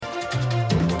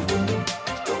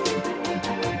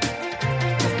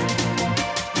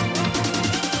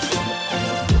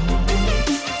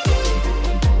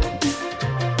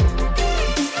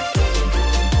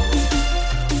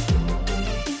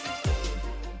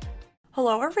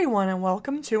Hello, everyone, and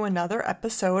welcome to another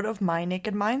episode of My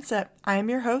Naked Mindset. I am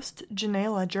your host,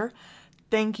 Janae Ledger.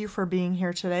 Thank you for being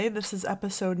here today. This is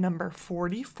episode number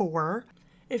 44.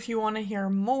 If you want to hear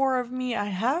more of me, I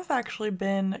have actually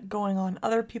been going on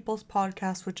other people's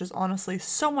podcasts, which is honestly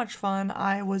so much fun.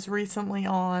 I was recently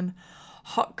on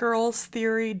Hot Girls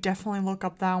Theory. Definitely look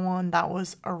up that one. That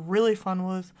was a really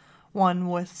fun one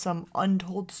with some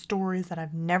untold stories that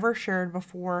I've never shared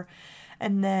before.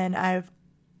 And then I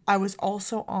was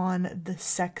also on the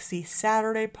Sexy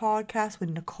Saturday podcast with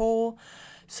Nicole,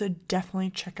 so definitely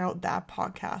check out that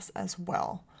podcast as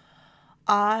well.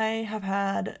 I have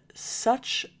had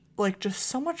just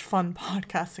so much fun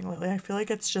podcasting lately. I feel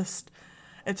like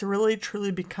it's really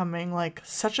truly becoming like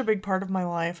such a big part of my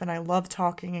life, and I love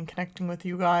talking and connecting with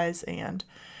you guys and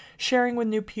sharing with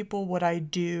new people what I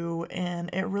do, and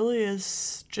it really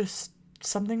is just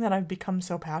something that I've become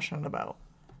so passionate about.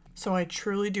 So I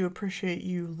truly do appreciate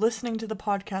you listening to the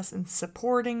podcast and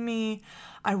supporting me.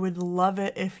 I would love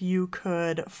it if you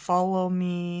could follow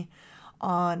me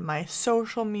on my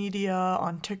social media,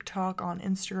 on TikTok, on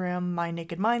Instagram, My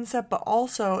Naked Mindset, but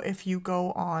also if you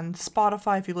go on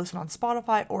Spotify, if you listen on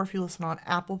Spotify, or if you listen on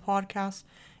Apple Podcasts,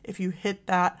 if you hit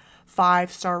that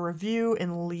 5-star review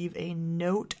and leave a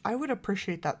note, I would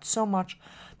appreciate that so much.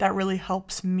 That really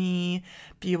helps me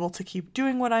be able to keep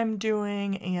doing what I'm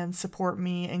doing and support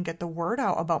me and get the word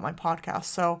out about my podcast.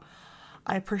 So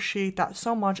I appreciate that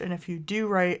so much. And if you do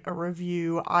write a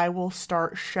review, I will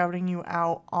start shouting you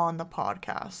out on the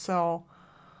podcast. So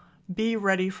be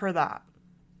ready for that.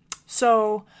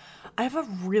 So I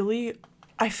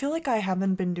feel like I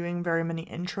haven't been doing very many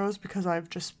intros because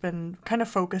I've just been kind of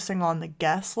focusing on the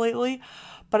guests lately,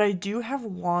 but I do have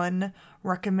one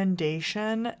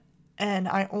recommendation, and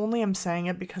I only am saying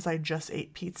it because I just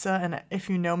ate pizza, and if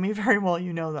you know me very well,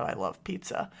 you know that I love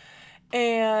pizza.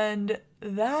 And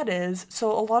that is,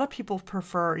 so a lot of people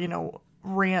prefer,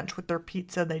 ranch with their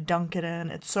pizza. They dunk it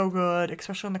in. It's so good,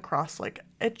 especially on the crust. Like,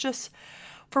 it just,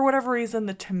 for whatever reason,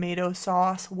 the tomato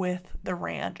sauce with the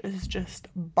ranch is just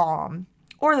bomb,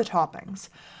 or the toppings.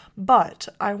 But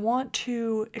I want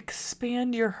to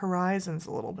expand your horizons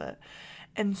a little bit.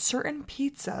 And certain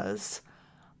pizzas,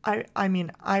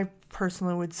 I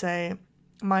personally would say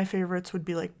my favorites would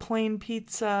be like plain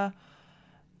pizza,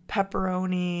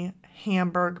 pepperoni,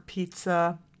 hamburg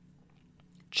pizza,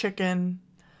 chicken,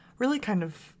 really kind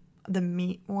of the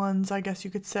meat ones, I guess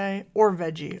you could say, or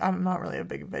veggie. I'm not really a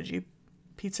big veggie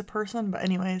pizza person, but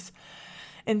anyways,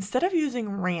 instead of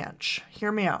using ranch,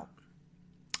 hear me out,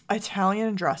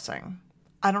 Italian dressing.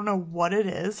 I don't know what it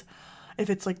is, if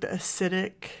it's like the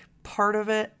acidic part of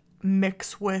it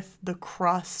mixed with the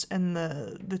crust and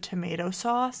the tomato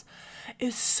sauce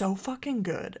is so fucking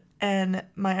good. And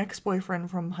my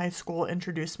ex-boyfriend from high school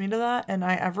introduced me to that, and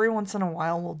I every once in a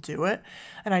while will do it.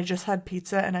 And I just had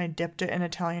pizza and I dipped it in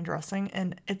Italian dressing,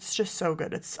 and it's just so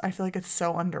good. I feel like it's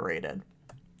so underrated.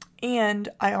 And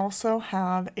I also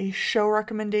have a show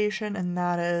recommendation, and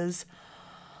that is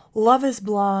Love is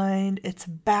Blind. It's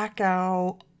back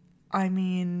out. I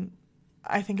mean,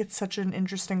 I think it's such an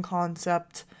interesting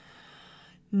concept.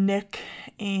 Nick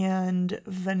and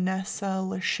Vanessa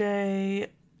Lachey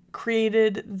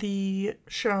created the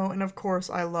show, and of course,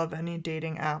 I love any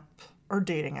dating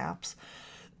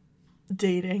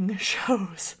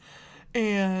shows.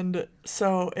 And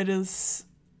so it is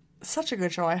such a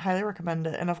good show. I highly recommend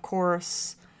it. And of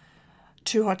course,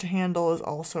 Too Hot to Handle is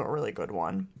also a really good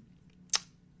one.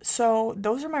 So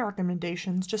those are my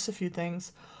recommendations, just a few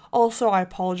things. Also, I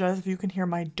apologize if you can hear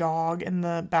my dog in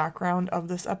the background of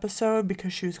this episode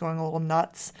because she was going a little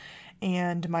nuts,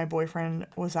 and my boyfriend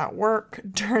was at work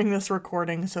during this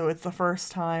recording, so it's the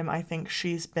first time I think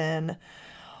she's been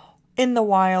in the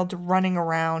wild running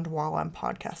around while I'm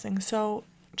podcasting. So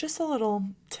just a little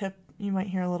tip, you might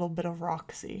hear a little bit of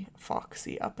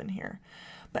Foxy up in here.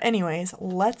 But anyways,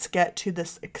 let's get to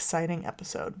this exciting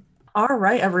episode. All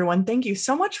right, everyone. Thank you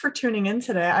so much for tuning in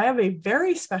today. I have a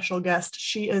very special guest.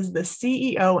 She is the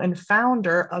CEO and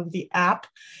founder of the app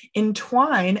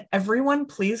Entwine. Everyone,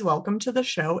 please welcome to the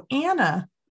show, Anna.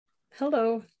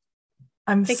 Hello.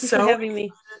 Thank you for having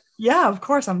me. Yeah, of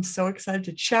course. I'm so excited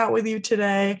to chat with you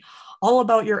today, all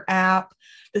about your app.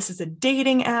 This is a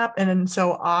dating app. And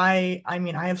so I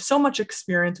have so much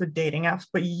experience with dating apps,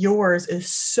 but yours is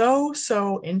so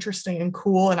interesting and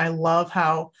cool. And I love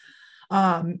how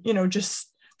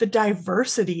just the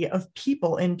diversity of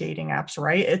people in dating apps,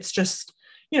 right? It's just,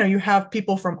 you have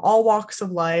people from all walks of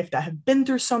life that have been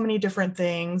through so many different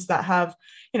things, that have,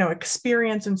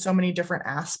 experience in so many different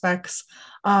aspects.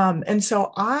 And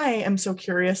so I am so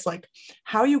curious, like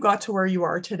how you got to where you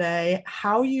are today,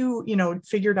 how you,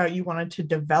 figured out you wanted to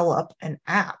develop an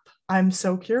app. I'm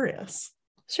so curious.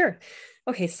 Sure.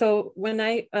 Okay. So when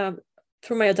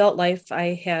through my adult life,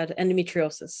 I had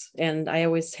endometriosis and I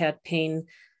always had pain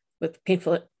with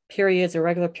painful periods,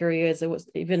 irregular periods. It was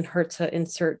even hurt to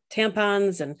insert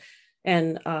tampons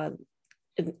and, uh,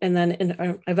 and then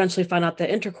I eventually found out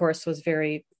that intercourse was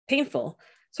very painful.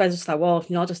 So I just thought, well,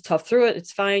 I'll just tough through it.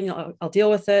 It's fine. I'll deal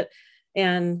with it.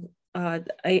 And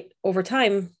over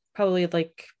time, probably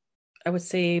like, I would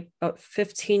say about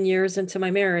 15 years into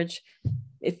my marriage,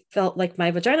 it felt like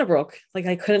my vagina broke. Like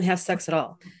I couldn't have sex at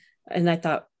all. And I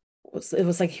thought it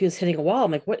was like he was hitting a wall.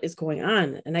 I'm like, what is going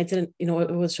on? And I didn't, it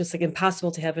was just like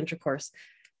impossible to have intercourse.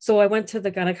 So I went to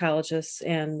the gynecologist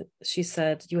and she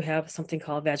said, you have something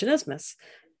called vaginismus.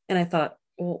 And I thought,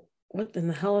 well, what in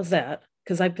the hell is that?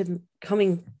 Because I've been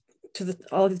coming to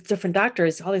all these different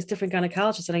doctors, all these different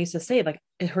gynecologists. And I used to say, like,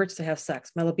 it hurts to have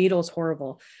sex. My libido is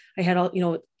horrible. I had all,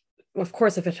 of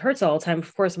course, if it hurts all the time,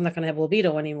 of course, I'm not going to have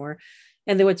libido anymore.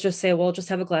 And they would just say, well, just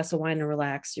have a glass of wine and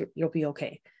relax. You'll be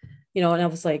okay. And I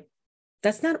was like,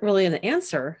 that's not really an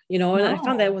answer, and I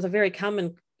found that No. was a very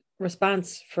common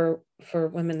response for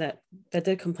women that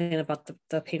did complain about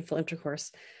the painful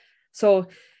intercourse. So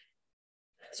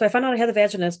I found out I had the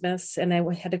vaginismus and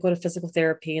I had to go to physical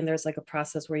therapy. And there's like a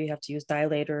process where you have to use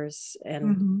dilators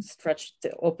and Mhm. stretch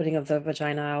the opening of the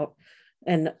vagina out.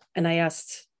 And I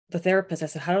asked the therapist, I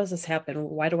said, how does this happen?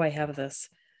 Why do I have this?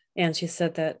 And she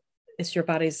said that it's your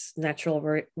body's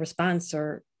natural response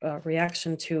or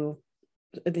reaction to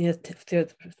the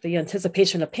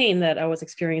anticipation of pain that I was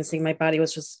experiencing. My body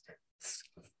was just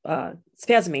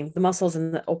spasming. The muscles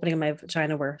in the opening of my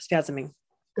vagina were spasming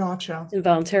Gotcha.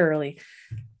 involuntarily.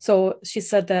 So she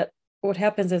said that what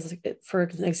happens is, for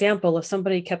an example, if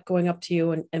somebody kept going up to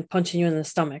you and punching you in the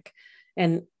stomach,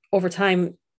 and over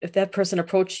time, if that person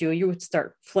approached you, you would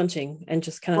start flinching and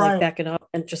just kind of like Right. backing up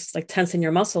and just like tensing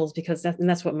your muscles, because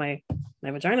that's what my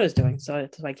vagina was doing. So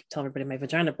that's why I keep telling everybody my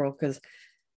vagina broke, because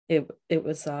it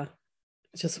was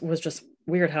just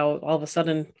weird how all of a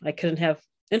sudden I couldn't have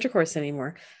intercourse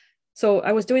anymore. So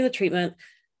I was doing the treatment,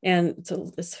 and it's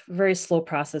a very slow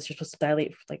process. You're supposed to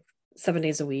dilate for like 7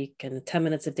 days a week and 10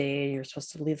 minutes a day. You're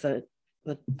supposed to leave the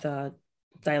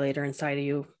dilator inside of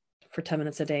you for 10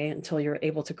 minutes a day until you're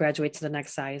able to graduate to the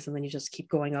next size. And then you just keep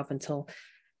going up until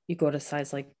you go to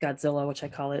size like Godzilla, which I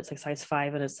call it. It's like size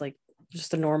 5. And it's like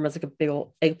just enormous, like a big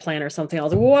old eggplant or something. I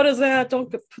was like, what is that? Don't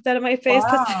put that in my face.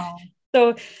 Wow.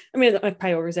 So, I mean, I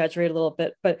probably over exaggerate a little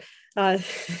bit, but uh,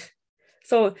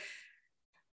 so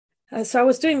I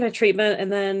was doing my treatment,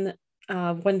 and then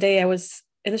one day I was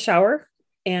in the shower,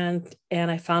 and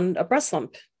I found a breast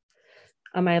lump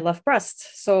on my left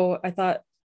breast. So I thought,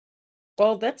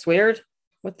 well, that's weird.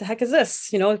 What the heck is this?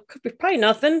 It could be probably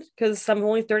nothing because I'm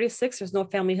only 36. There's no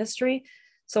family history.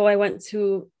 So I went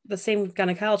to the same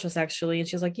gynecologist actually, and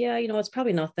she's like, yeah, it's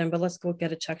probably nothing, but let's go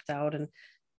get it checked out. And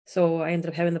so I ended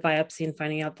up having the biopsy and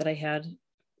finding out that I had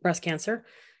breast cancer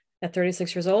at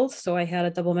 36 years old. So I had a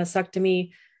double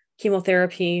mastectomy,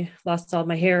 chemotherapy, lost all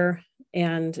my hair,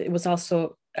 and it was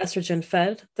also estrogen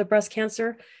fed, the breast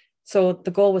cancer. So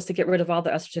the goal was to get rid of all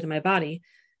the estrogen in my body.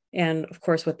 And of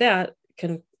course, with that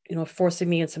can, forcing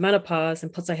me into menopause.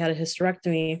 And plus I had a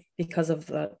hysterectomy because of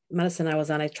the medicine I was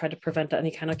on. I tried to prevent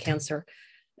any kind of cancer.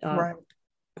 Uh, Right.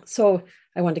 so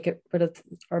I wanted to get rid of,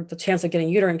 or the chance of getting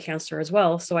uterine cancer as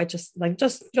well. So I just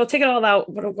take it all out.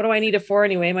 What do I need it for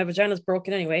anyway? My vagina's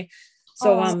broken anyway.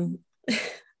 So, Oh,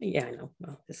 yeah, I know.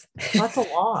 Well, that's a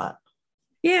lot.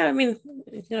 yeah, I mean,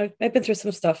 I've been through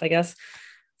some stuff, I guess.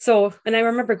 So, and I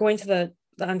remember going to the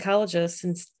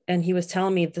oncologist, and he was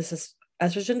telling me, this is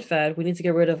estrogen fed. We need to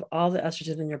get rid of all the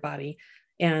estrogen in your body.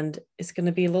 And it's going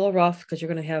to be a little rough because you're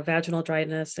going to have vaginal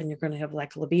dryness and you're going to have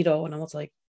lack of libido. And I was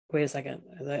like, wait a second,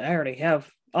 I already have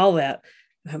all that.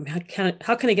 How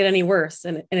can it get any worse?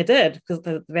 And it did, because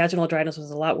the vaginal dryness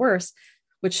was a lot worse,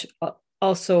 which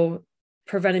also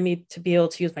prevented me to be able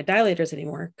to use my dilators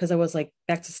anymore, because I was like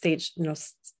back to stage,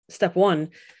 step 1.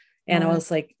 And I Right. was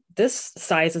like, this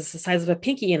size is the size of a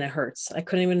pinky and it hurts. I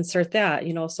couldn't even insert that,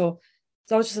 so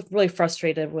I was just really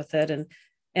frustrated with it.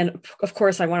 And of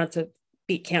course I wanted to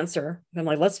beat cancer. I'm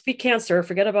like, let's beat cancer,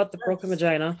 forget about the broken Yes.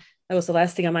 vagina. That was the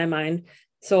last thing on my mind.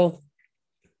 So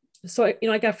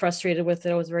I got frustrated with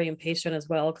it. I was very impatient as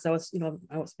well, because I was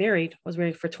married. I was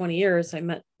married for 20 years. I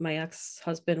met my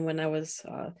ex-husband when I was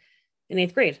in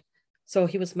 8th grade. So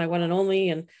he was my one and only.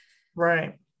 And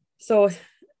Right. so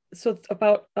so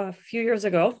about a few years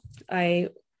ago, I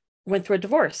went through a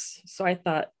divorce. So I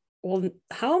thought, well,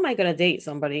 how am I going to date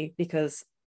somebody? Because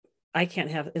I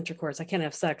can't have intercourse. I can't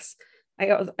have sex.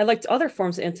 I liked other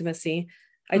forms of intimacy.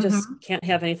 I just Mm-hmm. can't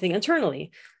have anything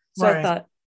internally. So I Right. thought,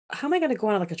 how am I going to go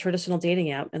on like a traditional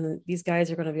dating app? And then these guys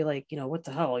are going to be like, what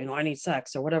the hell? I need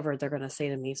sex or whatever they're going to say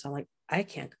to me. So I'm like, I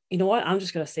can't, you know what? I'm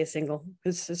just going to stay single.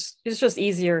 It's just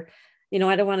easier. I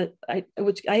don't want to,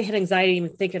 I had anxiety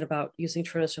even thinking about using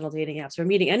traditional dating apps or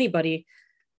meeting anybody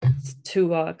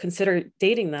to consider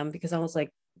dating them because I was like,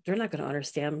 they're not going to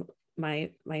understand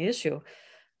my issue.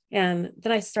 And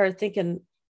then I started thinking,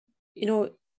 you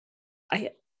know,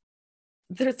 I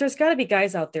there's got to be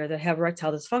guys out there that have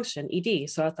erectile dysfunction, ED.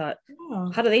 So I thought, Yeah.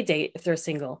 how do they date if they're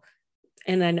single?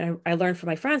 And then I learned from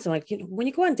my friends, I'm like, when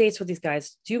you go on dates with these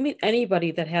guys, do you meet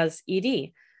anybody that has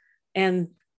ED? And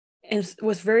and it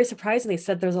was very surprising. They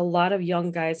said there's a lot of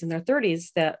young guys in their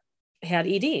 30s that had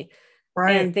ED.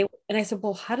 Right. And I said,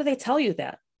 well, how do they tell you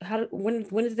that? When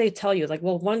did they tell you? Like,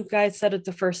 well, one guy said at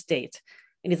the first date,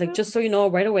 and he's like, Yeah. just so you know,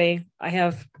 right away, I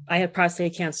had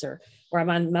prostate cancer, or I'm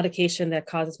on medication that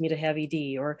causes me to have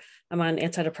ED, or I'm on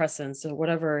antidepressants, or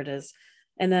whatever it is.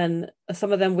 And then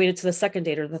some of them waited to the second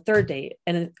date or the third date,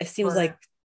 and it seems Right. like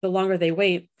the longer they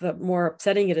wait, the more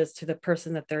upsetting it is to the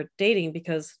person that they're dating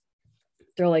because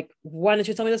they're like, why didn't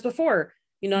you tell me this before?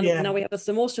 Yeah. Now we have this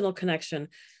emotional connection.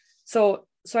 So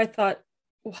I thought,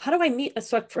 well, how do I meet?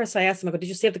 So at first I asked him, I go, did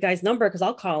you save the guy's number? Because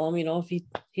I'll call him, if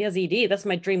he has ED, that's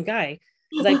my dream guy.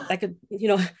 Because I could,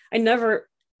 I never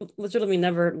legitimately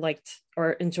never liked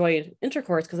or enjoyed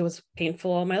intercourse because it was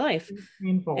painful all my life.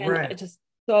 Painful. And Right.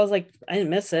 so I was like, I didn't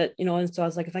miss it, and so I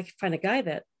was like, if I could find a guy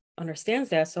that understands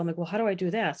that. So I'm like, well, how do I do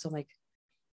that? So I'm like,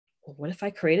 well, what if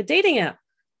I create a dating app?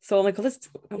 So I'm like, well, let's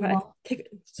Well, take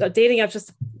so a dating app,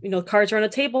 just, cards are on a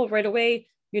table right away,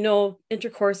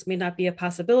 intercourse may not be a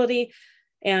possibility.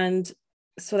 And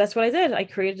so that's what I did. I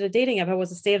created a dating app. I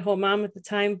was a stay-at-home mom at the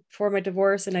time before my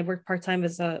divorce, and I worked part-time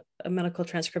as a medical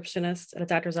transcriptionist at a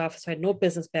doctor's office. So I had no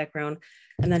business background.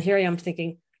 And then here I am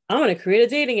thinking, I'm going to create a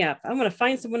dating app. I'm going to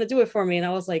find someone to do it for me. And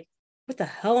I was like, what the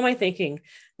hell am I thinking?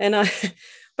 And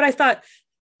but I thought,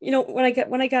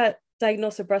 when I got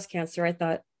diagnosed with breast cancer, I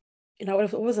thought,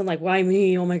 it wasn't like, why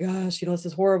me? Oh my gosh, this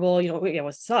is horrible. Yeah, it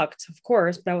was sucked, of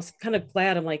course, but I was kind of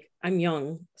glad. I'm like, I'm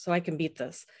young, so I can beat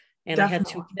this. And I had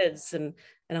two definitely. kids, and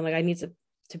I'm like, I need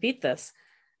to beat this.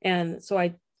 And so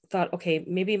I thought, okay,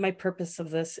 maybe my purpose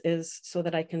of this is so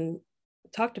that I can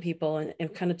talk to people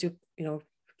and kind of do,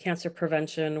 cancer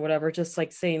prevention, whatever, just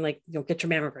like saying like, get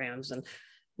your mammograms and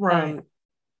Right. um,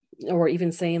 or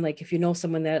even saying like, if you know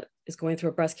someone that is going through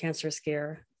a breast cancer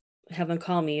scare, have them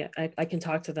call me. I can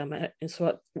talk to them. And so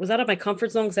it was out of my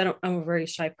comfort zone because I'm a very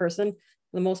shy person for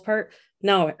the most part.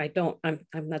 No, I don't. I'm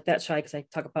not that shy because I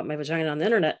talk about my vagina on the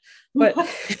internet. But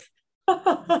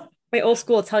my old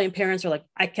school Italian parents are like,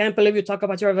 I can't believe you talk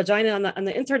about your vagina on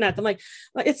the internet. I'm like,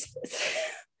 well, it's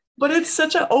But it's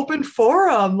such an open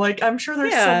forum. Like I'm sure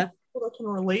there's so many yeah, people that can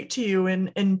relate to you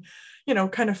and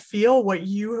kind of feel what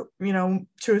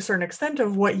to a certain extent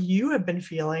of what you have been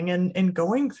feeling and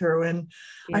going through. And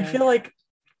I yeah. feel like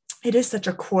it is such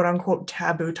a quote unquote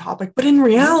taboo topic, but in Mhm.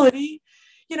 reality,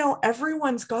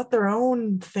 everyone's got their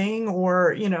own thing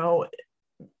or,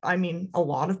 I mean, a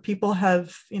lot of people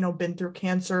have, been through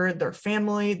cancer, their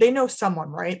family, they know someone,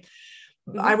 right?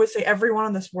 I Mhm. would say everyone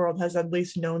in this world has at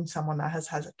least known someone that has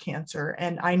a cancer.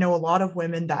 And I know a lot of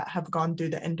women that have gone through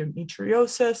the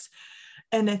endometriosis.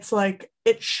 And it's like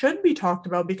it should be talked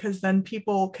about because then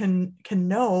people can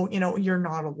know, you're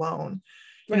not alone.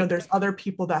 Right. There's other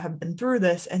people that have been through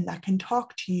this and that can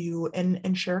talk to you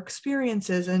and share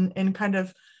experiences and kind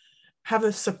of have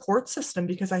a support system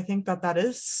because I think that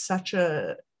is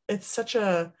it's such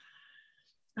a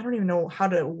I don't even know how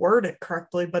to word it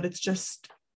correctly, but it's just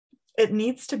it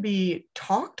needs to be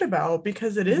talked about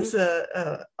because it Mhm. is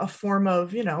a form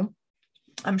of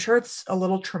I'm sure it's a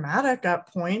little traumatic at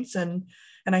points and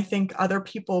I think other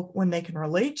people when they can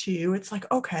relate to you it's like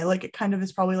okay like it kind of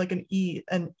is probably like an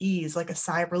ease like a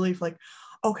sigh of relief like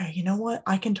okay you know what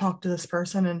I can talk to this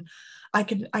person and I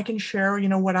can share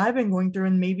what I've been going through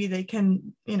and maybe they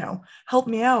can help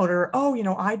me out or oh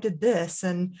I did this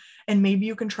and maybe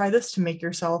you can try this to make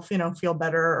yourself feel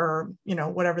better or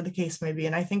whatever the case may be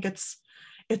and I think it's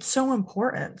so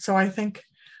important so I think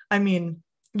I mean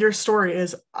your story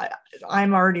is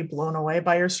I'm already blown away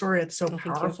by your story it's so Oh, thank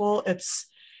you. powerful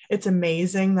it's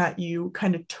amazing that you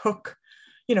kind of took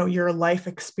your life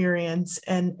experience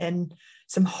and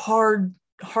some hard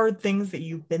things that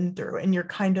you've been through and you're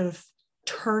kind of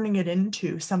turning it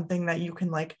into something that you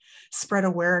can like spread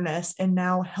awareness and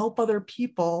now help other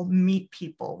people meet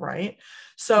people, right?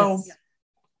 So Yes.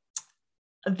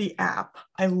 the app,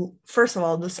 I first of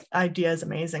all, this idea is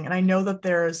amazing. And I know that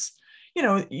there's,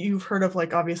 you've heard of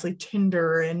like obviously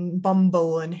Tinder and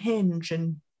Bumble and Hinge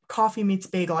and Coffee Meets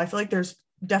Bagel. I feel like there's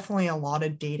definitely a lot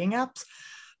of dating apps,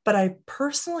 but I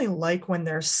personally like when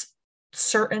there's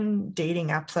certain dating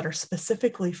apps that are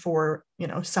specifically for,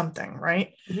 something,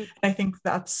 right? Mm-hmm. I think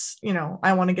that's,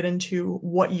 I want to get into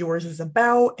what yours is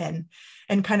about and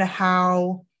kind of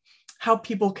how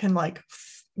people can like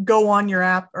go on your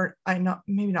app, or I not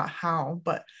maybe not how,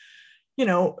 but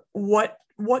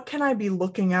what can I be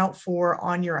looking out for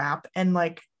on your app, and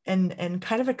like and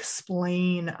kind of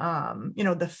explain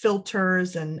the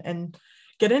filters and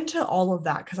get into all of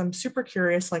that, because I'm super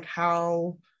curious like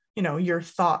how your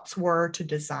thoughts were to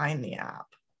design the app.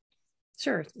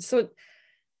 Sure. So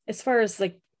as far as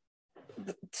like,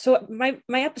 so my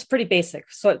app is pretty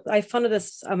basic. So I funded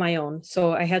this on my own.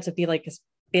 So I had to be like as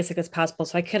basic as possible.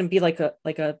 So I couldn't be like a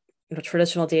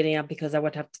traditional dating app, because I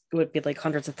would have to, it would be like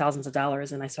hundreds of thousands of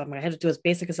dollars. And I saw I had to do as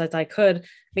basic as I could,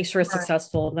 make sure it's Right.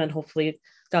 successful. And then hopefully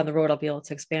down the road I'll be able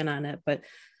to expand on it. But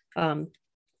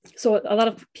so a lot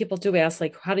of people do ask,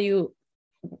 like,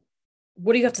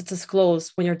 what do you have to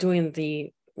disclose when you're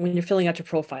filling out your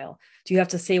profile? Do you have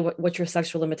to say what your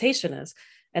sexual limitation is?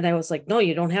 And I was like, no,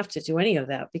 you don't have to do any of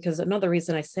that, because another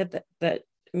reason I said that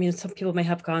I mean, some people may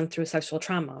have gone through sexual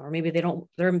trauma, or maybe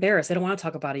they're embarrassed. They don't want to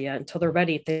talk about it yet until they're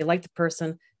ready. If they like the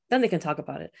person, then they can talk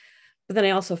about it. But then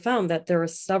I also found that there were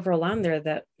several on there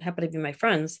that happened to be my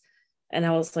friends. And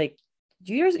I was like,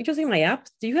 you're using my app?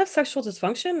 Do you have sexual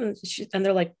dysfunction? And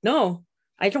they're like, no,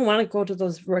 I don't want to go to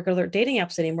those regular dating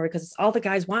apps anymore, because all the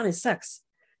guys want is sex.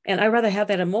 And I'd rather have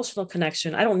that emotional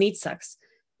connection. I don't need sex.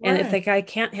 And if Right. that guy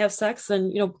can't have sex,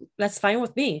 then, that's fine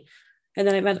with me. And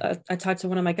then I talked to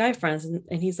one of my guy friends,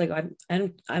 and he's like,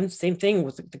 I'm the same thing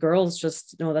with the girls,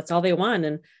 just, that's all they want.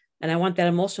 And I want that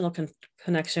emotional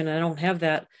connection. And I don't have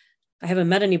that. I haven't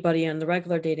met anybody on the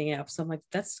regular dating apps. So I'm like,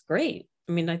 that's great.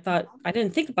 I mean, I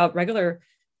didn't think about regular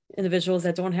individuals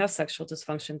that don't have sexual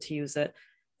dysfunction to use it.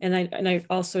 And I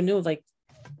also knew, like,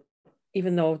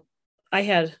 even though I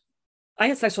had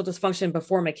sexual dysfunction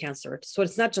before my cancer, so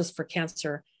it's not just for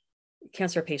cancer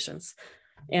patients.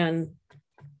 And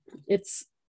it's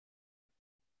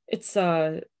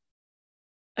I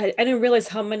didn't realize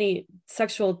how many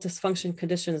sexual dysfunction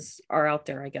conditions are out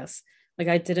there, I guess. Like,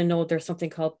 I didn't know there's something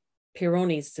called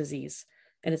Peyronie's disease,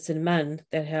 and it's in men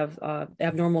that have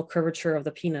abnormal curvature of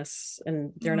the penis,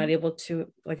 and they're not Mhm. able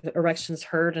to, like, the erections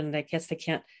hurt, and I guess they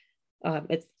can't.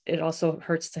 It also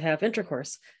hurts to have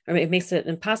intercourse. I mean, it makes it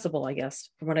impossible, I guess,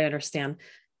 from what I understand.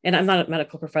 And I'm not a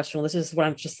medical professional. This is what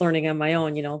I'm just learning on my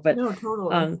own, But No,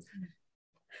 totally. um,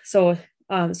 so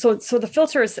so the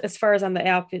filters, as far as on the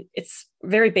app, it's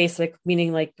very basic,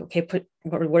 meaning like, okay, put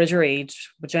what is your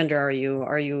age, what gender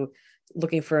are you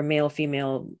looking for a male,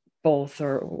 female, both,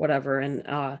 or whatever,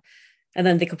 and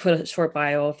then they could put a short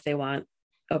bio if they want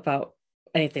about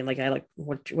anything, like, I like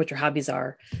what your hobbies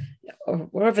are, or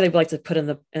whatever they'd like to put in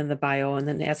the bio, and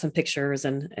then add some pictures,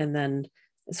 and then,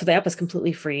 so the app is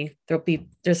completely free.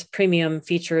 There's premium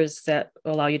features that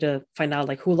allow you to find out,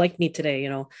 like, who liked me today,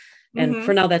 and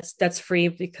for Hmm. now that's free,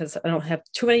 because I don't have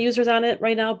too many users on it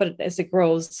right now, but as it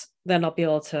grows, then I'll be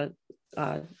able to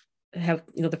have,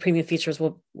 the premium features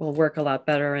will work a lot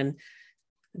better. And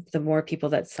the more people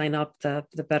that sign up,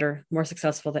 the better, more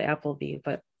successful the app will be.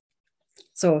 But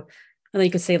so, and then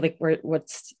you could say, like, what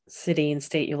city and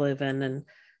state you live in,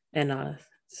 and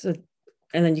so,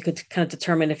 and then you could kind of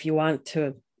determine if you want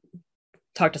to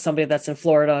talk to somebody that's in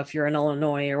Florida, if you're in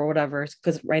Illinois or whatever.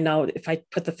 Because right now, if I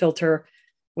put the filter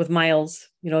with miles,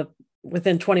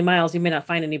 within 20 miles, you may not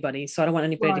find anybody. So I don't want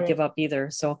anybody to Right. give up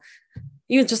either. So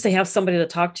even just to have somebody to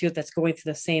talk to that's going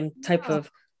through the same type Yeah.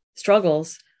 of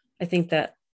struggles, I think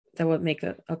that would make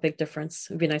a big difference.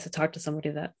 It'd be nice to talk to somebody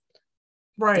that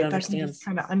Right. That can just understands.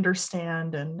 kind of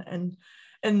understand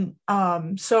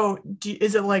and so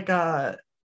is it like a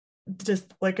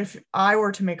just like if I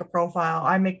were to make a profile,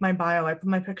 I make my bio, I put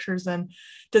my pictures in,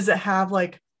 does it have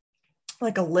like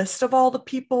a list of all the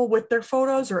people with their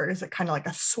photos, or is it kind of like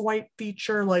a swipe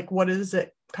feature? Like what is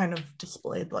it kind of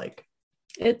displayed like?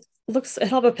 It'll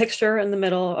have a picture in the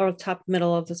middle or top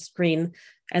middle of the screen,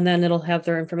 and then it'll have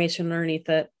their information underneath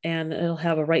it, and it'll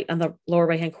have on the lower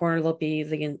right hand corner, there'll be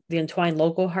the Entwine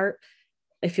logo heart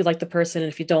if you like the person,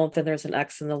 and if you don't, then there's an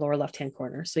X in the lower left hand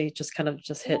corner. So you just kind of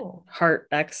just hit Cool. heart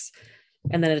X,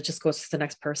 and then it just goes to the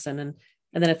next person. And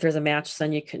then if there's a match,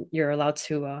 then you're allowed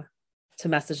to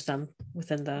message them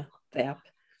within the app.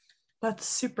 That's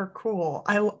super cool.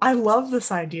 I love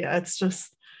this idea. It's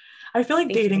just I feel like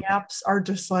Thank dating you. apps are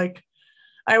just like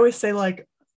I always say like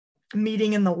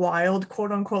meeting in the wild,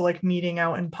 quote unquote, like meeting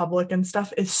out in public and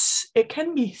stuff is it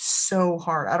can be so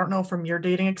hard. I don't know from your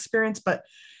dating experience, but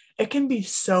it can be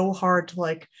so hard to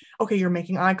like, okay, you're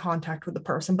making eye contact with the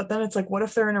person, but then it's like, what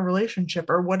if they're in a relationship?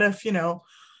 Or what if,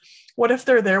 what if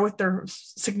they're there with their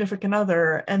significant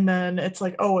other and then it's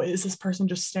like, oh, is this person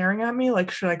just staring at me?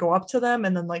 Like, should I go up to them?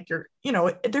 And then like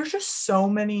there's just so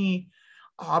many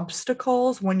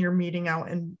obstacles when you're meeting out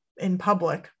in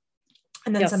public.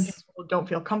 And then some Yes, people don't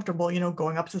feel comfortable,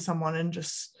 going up to someone and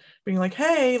just being like,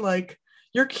 hey, like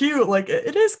you're cute. Like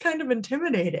it is kind of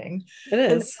intimidating. it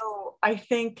And is. so I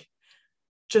think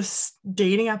just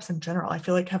dating apps in general, I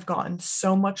feel like have gotten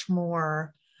so much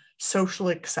more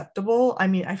socially acceptable. I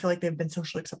mean, I feel like they've been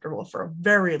socially acceptable for a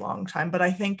very long time, but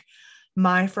I think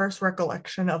my first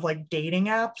recollection of like dating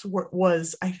apps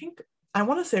was, I think, I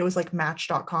want to say it was like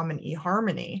Match.com and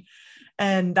eHarmony.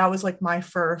 And that was like my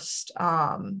first,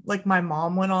 like my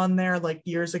mom went on there like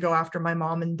years ago after my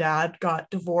mom and dad got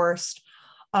divorced.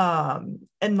 And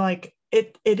like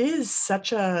it is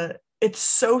such a it's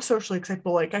so socially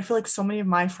acceptable. Like I feel like so many of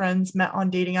my friends met on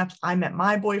dating apps. I met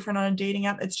my boyfriend on a dating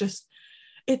app.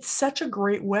 It's such a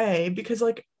great way because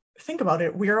like think about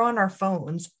it. We're on our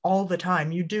phones all the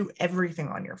time. You do everything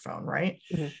on your phone, right?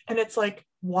 Mhm. And it's like,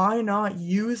 why not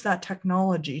use that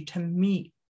technology to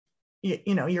meet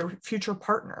your future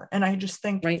partner? And I just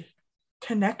think Right.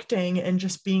 connecting and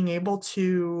just being able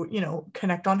to,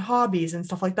 connect on hobbies and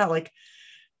stuff like that. Like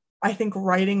I think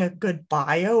writing a good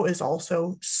bio is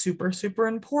also super, super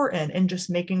important and just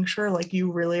making sure like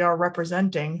you really are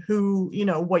representing who,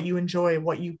 what you enjoy,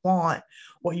 what you want,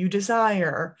 what you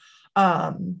desire.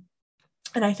 Um,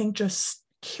 and I think just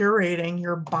curating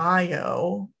your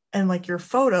bio and like your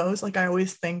photos, like I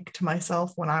always think to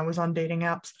myself when I was on dating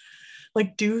apps,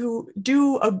 like do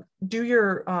your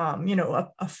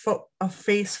a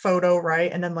face photo,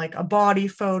 right, and then like a body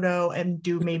photo, and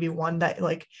do maybe one that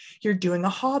like you're doing a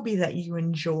hobby that you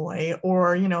enjoy,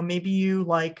 or maybe you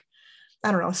like,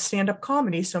 I don't know, stand up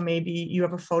comedy, so maybe you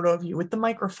have a photo of you with the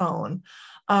microphone,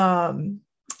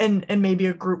 and maybe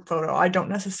a group photo. I don't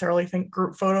necessarily think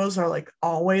group photos are like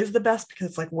always the best because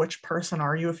it's like which person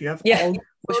are you if you have Yeah. all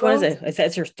Which one is photos. it? Is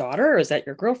that your daughter or is that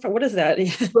your girlfriend? What is that?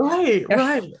 Right, Yeah.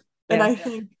 right. And Yeah. I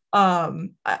think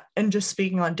and just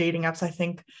speaking on dating apps, I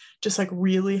think just like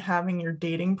really having your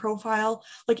dating profile,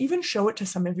 like even show it to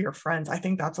some of your friends. I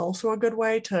think that's also a good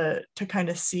way to kind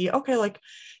of see, okay, like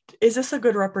is this a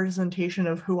good representation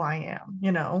of who I am,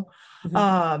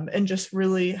 Mhm. and just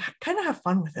really kind of have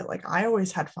fun with it. Like I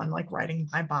always had fun like writing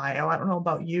my bio. I don't know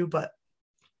about you, but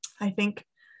I think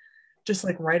just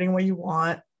like writing what you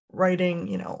want, writing,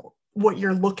 what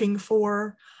you're looking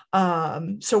for.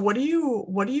 So what do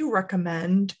you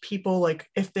recommend people like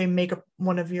if they make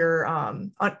one of your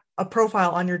a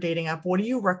profile on your dating app, what do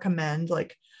you recommend?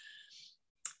 Like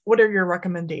what are your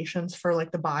recommendations for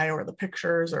like the bio or the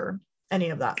pictures or any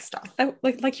of that stuff?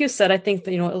 Like you said, I think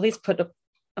that at least put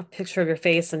a picture of your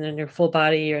face and then your full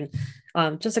body and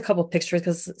just a couple of pictures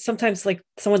because sometimes like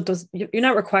someone does you're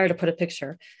not required to put a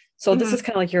picture. So this is Mm-hmm.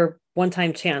 kind of like your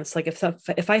one-time chance. Like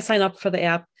if I sign up for the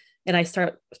app and I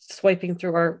start swiping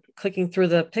through or clicking through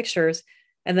the pictures,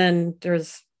 and then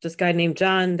there's this guy named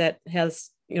John that has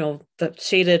the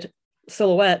shaded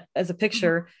silhouette as a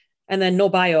picture and then no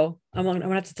bio. I'm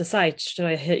gonna have to decide, should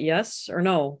I hit yes or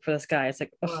no for this guy? It's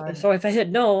like, ugh. Right. So if I hit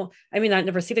no, I mean, I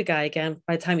never see the guy again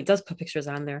by the time he does put pictures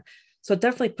on there. So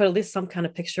definitely put at least some kind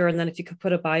of picture. And then if you could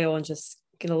put a bio and just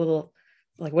get a little,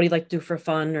 like, what do you like to do for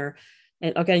fun?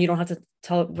 And again, you don't have to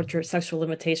tell what your sexual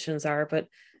limitations are, but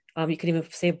you could even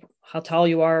say how tall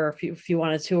you are, or if you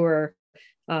wanted to, or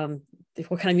um,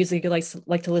 what kind of music you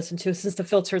like to listen to. Since the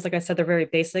filters, like I said, they're very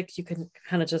basic, you can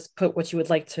kind of just put what you would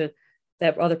like to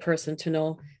that other person to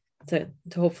know to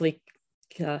hopefully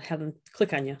have them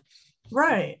click on you.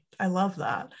 Right. I love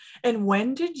that. And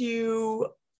when did you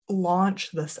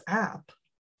launch this app?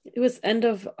 It was end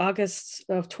of August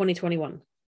of 2021,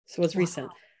 so it was Wow.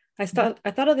 recent. I That thought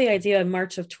I thought of the idea in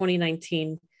March of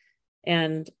 2019,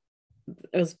 and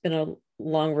it's been a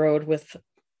long road with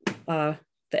uh,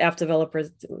 the app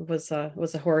developers. Was a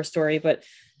horror story, but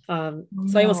so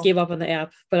I almost no. gave up on the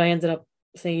app. But I ended up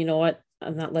saying, you know what,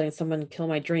 I'm not letting someone kill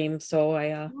my dream. So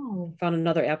I No. found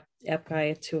another app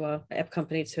guy to app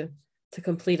company to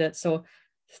complete it. So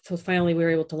finally we were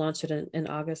able to launch it in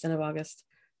August, end of August.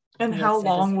 And And how that's I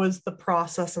long just was the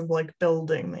process of like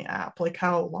building the app? Like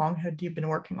how long had you been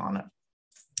working on it?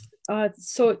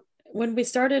 so when we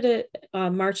started it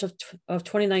March of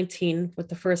 2019 with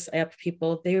the first app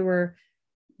people, they were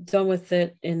done with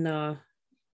it in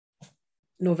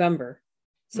November.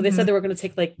 So they Mm-hmm. said they were going to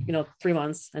take like, 3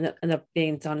 months, and it ended up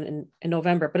being done in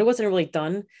November, but it wasn't really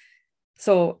done.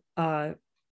 So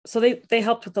so they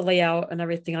helped with the layout and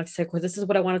everything. Like I said, well, this is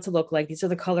what I want it to look like. These are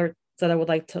the colors that I would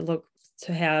like to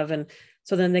have. And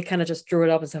so then they kind of just drew it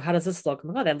up and said, how does this look? I'm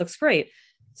like, oh, that looks great.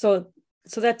 So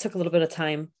that took a little bit of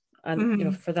time and Mm-hmm.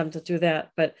 for them to do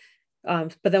that. But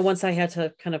then once I had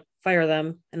to kind of fire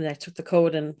them, and I took the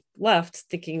code and left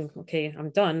thinking, okay, I'm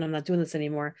done. I'm not doing this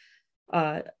anymore.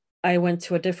 Uh, I went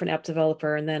to a different app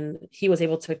developer, and then he was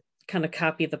able to kind of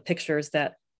copy the pictures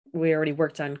that we already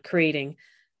worked on creating.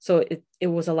 So it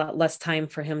was a lot less time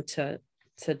for him to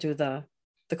do the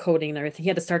coding and everything. He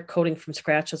had to start coding from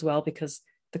scratch as well, because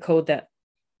the code that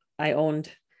I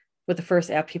owned with the first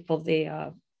app, people, they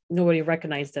nobody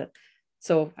recognized it.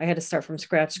 So I had to start from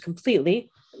scratch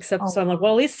completely. Except, Oh, so I'm like,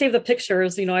 well, at least save the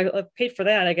pictures. I paid for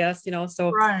that, I guess.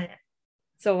 So right.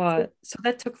 so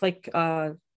that took like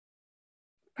probably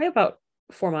about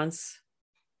 4 months.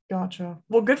 Gotcha.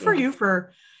 Well, good for Yeah, you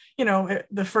for,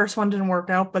 the first one didn't work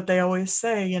out, but they always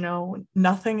say,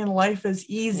 nothing in life is I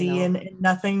easy, know. and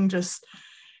nothing just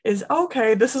is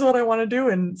okay, this is what I want to do.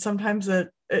 And sometimes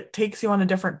it takes you on a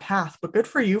different path, but good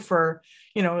for you for,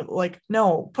 like,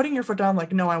 no, putting your foot down,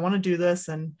 like, no, I want to do this.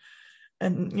 And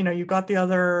you got the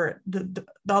other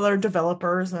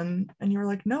developers, and you're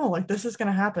like, no, like, this is going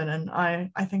to happen. And I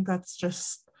think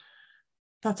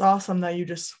that's awesome that you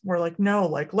just were like, no,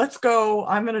 like, let's go,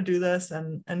 I'm going to do this.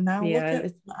 And now look Yeah,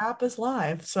 at, the app is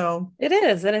live. So it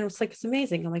is, and it's like, it's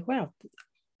amazing. I'm like, wow,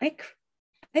 I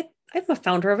I'm a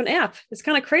founder of an app. It's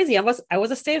kind of crazy. I was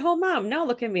a stay-at-home mom. Now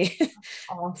look at me.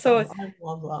 so awesome, it's I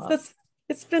love so that.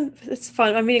 it's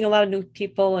fun. I'm meeting a lot of new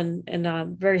people,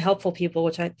 and very helpful people,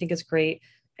 which I think is great.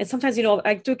 And sometimes,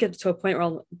 I do get to a point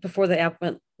where before the app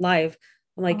went live,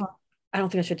 I'm like, Uh-huh. I don't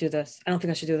think I should do this. I don't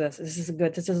think I should do this. This isn't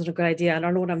good. This isn't a good idea. I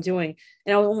don't know what I'm doing.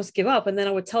 And I would almost give up. And then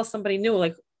I would tell somebody new,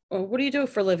 like, oh, what do you do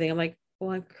for a living? I'm like,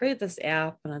 well, I created this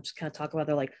app, and I'm just kind of talking about.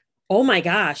 They're like, oh my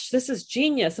gosh, this is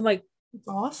genius. I'm like, It's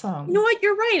you know awesome. what?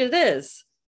 You're right. It is.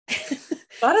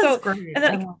 That is So, great. and I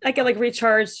then love I get like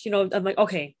recharged, I'm like,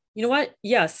 okay, you know what?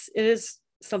 Yes, it is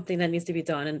something that needs to be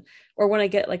done. Or when I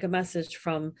get like a message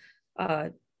from uh,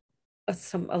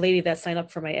 a lady that signed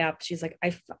up for my app, she's like,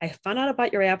 I found out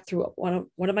about your app through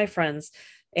one of my friends,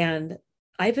 and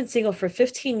I've been single for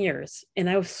 15 years, and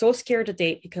I was so scared to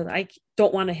date because I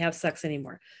don't want to have sex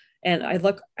anymore. And I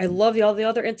love all the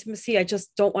other intimacy. I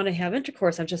just don't want to have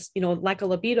intercourse. I'm just, lack of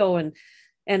libido.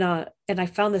 And I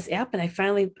found this app, and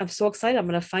I'm so excited. I'm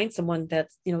going to find someone that,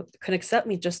 can accept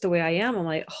me just the way I am. I'm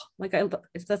like, oh, like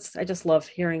I just love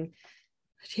hearing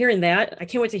that. I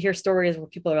can't wait to hear stories where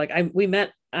people are like, we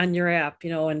met on your app,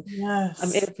 and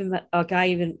Yes. a guy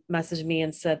even messaged me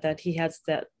and said that he has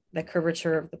that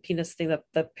curvature of the penis thing,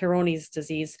 the Peyronie's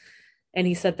disease. And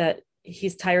he said that he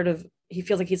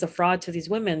feels like he's a fraud to these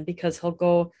women, because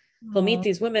he'll meet Oh,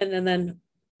 these women, and then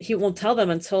he won't tell them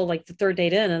until like the third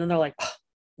date in. And then they're like, oh,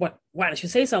 why don't you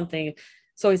say something?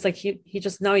 So he's like, he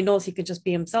just, now he knows he can just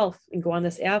be himself and go on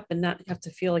this app and not have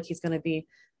to feel like he's going to be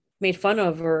made fun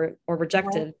of or right.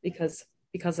 rejected because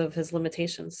of his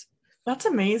limitations. That's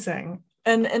amazing.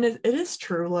 And it is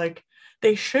true. Like,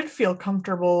 they should feel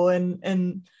comfortable,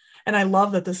 and I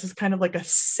love that this is kind of like a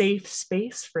safe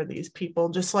space for these people.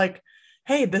 Just like,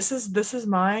 hey, this is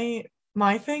my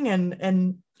thing,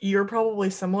 and you're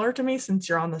probably similar to me since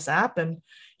you're on this app, and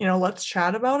let's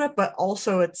chat about it. But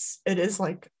also, it is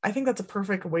like, I think that's a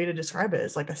perfect way to describe it,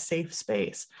 is like a safe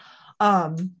space.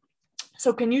 Um,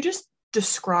 so can you just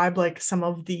describe like some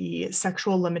of the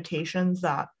sexual limitations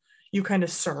that you kind of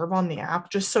serve on the app,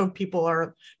 just so people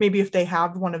are, maybe if they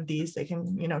have one of these, they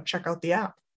can, check out the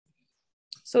app.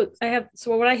 So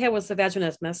what I had was the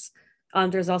vaginismus.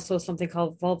 There's also something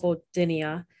called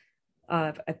vulvodynia.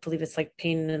 I believe it's like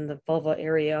pain in the vulva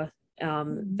area.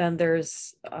 Mhm. Then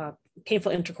there's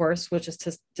painful intercourse, which is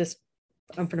just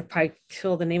I'm going to probably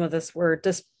kill the name of this word,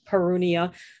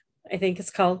 dyspareunia, I think it's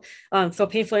called. So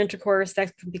painful intercourse,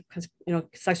 that can be,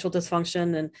 sexual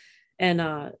dysfunction,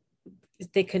 and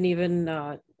they can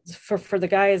even for the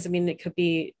guys. I mean, it could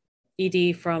be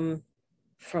ED from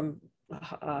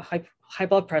high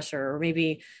blood pressure, or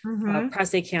maybe Mm-hmm.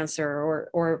 prostate cancer,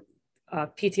 or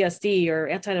PTSD or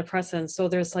antidepressants. So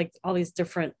there's like all these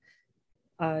different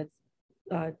uh,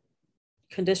 uh,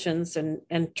 conditions and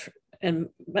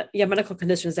yeah, medical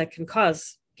conditions that can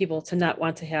cause people to not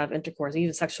want to have intercourse,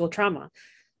 even sexual trauma.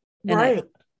 And I Right.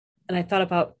 and I thought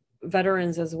about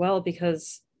veterans as well,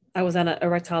 because I was on an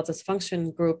erectile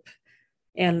dysfunction group,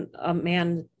 and a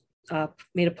man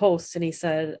made a post, and he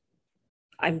said,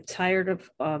 I'm tired of,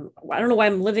 I don't know why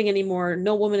I'm living anymore.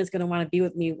 No woman is going to want to be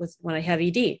with me when I have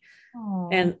ED. Oh,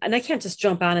 And I can't just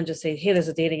jump on and just say, hey, there's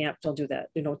a dating app. Don't do that.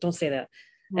 Don't say that.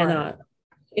 And, right.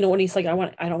 when he's like, I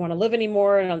don't want to live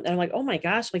anymore. And I'm like, oh my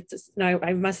gosh, like this, I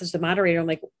messaged the moderator. I'm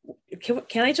like,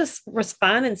 can I just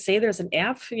respond and say there's an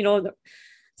app,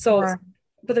 so, Right.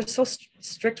 but they're so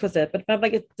strict with it, but I'm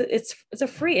like, it's a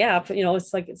free app,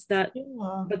 it's like, it's not,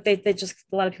 Yeah. but they just,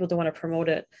 a lot of people don't want to promote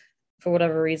it for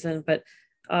whatever reason. But,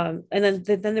 and then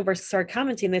they were started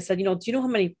commenting. They said, do you know how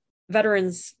many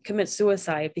veterans commit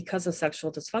suicide because of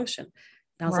sexual dysfunction?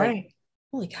 And I was like, Right.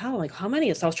 holy cow, like how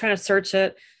many? So I was trying to search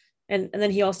it. And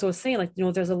then he also was saying, like, he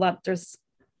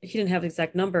didn't have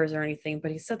exact numbers or anything,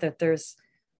 but he said that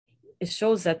it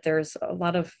shows that there's a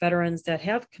lot of veterans that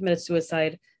have committed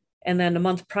suicide. And then a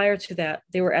month prior to that,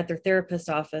 they were at their therapist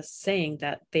office saying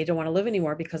that they don't want to live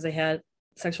anymore because they had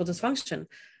sexual dysfunction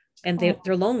and Oh,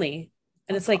 they're lonely.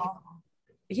 And it's that's like, awful.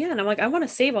 yeah. And I'm like, I want to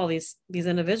save all these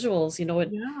individuals,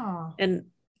 Yeah. and,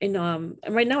 and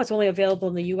right now it's only available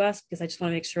in the US because I just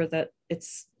want to make sure that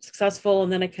it's successful.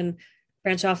 And then I can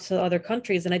branch off to other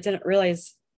countries. And I didn't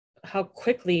realize how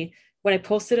quickly, when I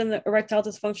posted in the erectile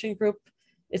dysfunction group,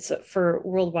 it's for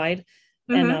worldwide.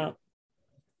 And, Mm-hmm.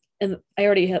 and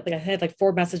I had like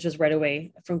 4 messages right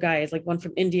away from guys, like one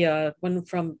from India, one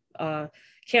from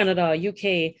Canada,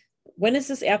 UK. When is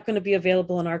this app going to be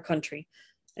available in our country?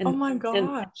 Oh And my and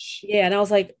gosh. yeah, and I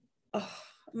was like, oh,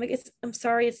 I'm like, I'm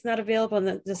sorry, it's not available.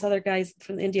 And this other guy's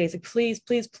from India, he's like, please,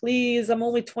 please, please, I'm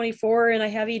only 24 and I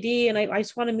have ED and I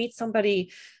just want to meet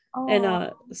somebody. And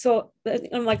Oh, so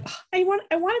I'm like, oh, I want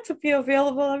it to be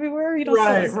available everywhere,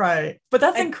 right, right. But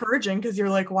that's I encouraging because you're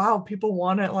like, wow, people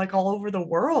want it like all over the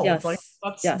world. Like yes,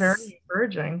 that's yes. very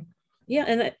encouraging. Yeah,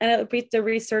 and I read the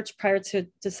research prior to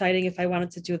deciding if I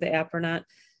wanted to do the app or not.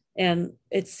 And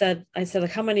I said,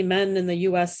 like, how many men in the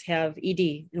US have ED?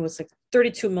 And it was like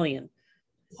 32 million.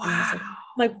 And I was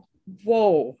like, Wow.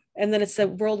 whoa. And then it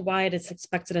said worldwide, it's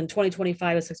expected in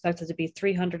 2025, it's expected to be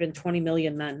 320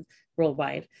 million men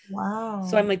worldwide. So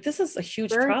I'm Wow. like, this is a huge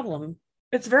Very, problem.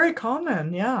 it's very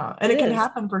common, yeah. And It it can is.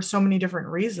 happen for so many different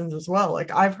reasons as well.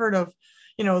 Like I've heard of,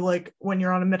 like when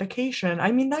you're on a medication,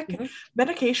 I mean Mhm.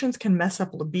 medications can mess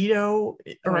up libido, Oh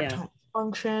yeah. erectile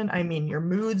function, I mean your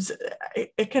moods.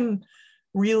 It can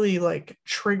really like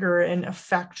trigger and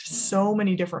affect so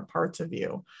many different parts of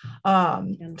you.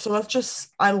 And So that's just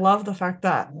I love the fact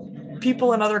that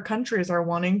people in other countries are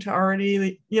wanting to already,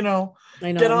 I get know,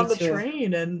 me on the too.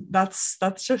 train, and that's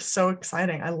just so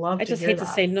exciting. I love I to just hear hate to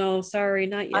that. say no, sorry,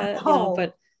 not I yet, know.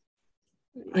 but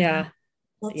I know. yeah,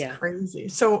 That's yeah. crazy.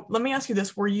 So let me ask you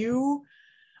this. Were you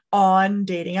on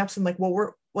dating apps, and like what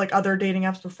were like other dating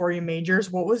apps before you made yours?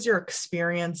 What was your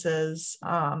experiences?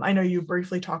 I know you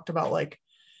briefly talked about like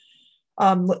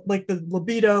the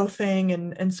libido thing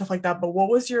and stuff like that, but what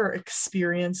was your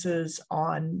experiences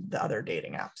on the other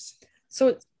dating apps?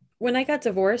 So when I got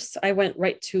divorced, I went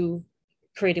right to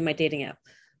creating my dating app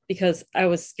because I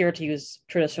was scared to use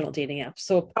traditional dating apps.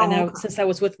 So, and Oh, now okay. since I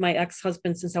was with my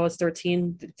ex-husband since I was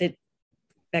 13, did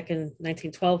back in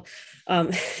 1912,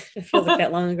 it feels like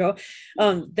that long ago.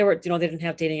 There were, they didn't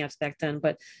have dating apps back then,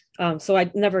 but so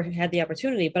I never had the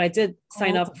opportunity, but I did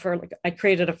sign Oh, up for, like, I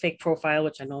created a fake profile,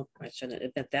 which I know I shouldn't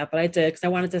admit that, but I did because I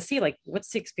wanted to see, like, what's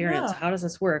the experience? yeah. How does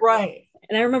this work? Right.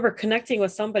 And I remember connecting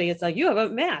with somebody. It's like, you have a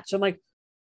match. I'm like,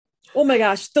 oh my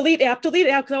gosh, delete app, delete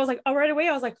app. Cause I was like, oh, right away,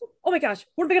 I was like, oh my gosh,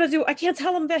 what am I going to do? I can't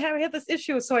tell them that I have this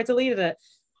issue. So I deleted it.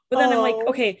 But then I'm like, Oh,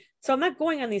 okay, so I'm not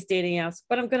going on these dating apps,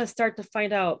 but I'm going to start to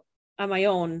find out on my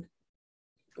own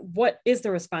what is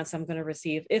the response I'm going to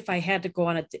receive if I had to go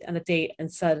on a date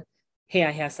and said, hey,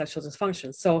 I have sexual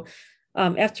dysfunction. So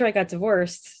after I got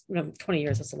divorced, 20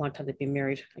 years, that's a long time to be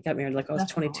married. I got married like I was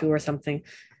 22 definitely. or something.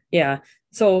 Yeah.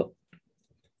 So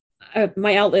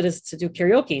my outlet is to do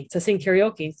karaoke, to sing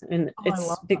karaoke, and Oh, I it's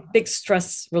love big, big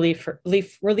stress relief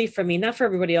for me, not for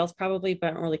everybody else probably, but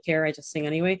I don't really care. I just sing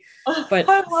anyway. that. But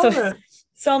I so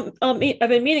love it. I've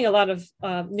been meeting a lot of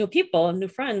new people and new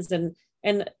friends, and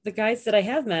the guys that I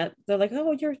have met, they're like,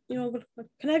 oh,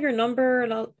 can I have your number?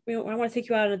 And I want to take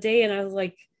you out on a date. And I was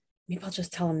like, maybe I'll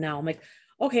just tell them now. I'm like,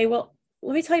 okay, well,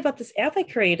 let me tell you about this app I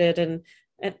created, and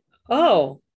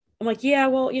oh, I'm like, yeah,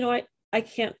 well, I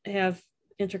can't have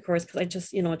intercourse because I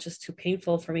just, it's just too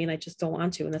painful for me and I just don't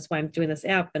want to. And that's why I'm doing this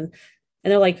app. And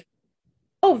they're like,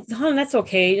 oh, hon, that's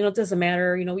okay. It doesn't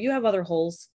matter. You have other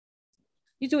holes.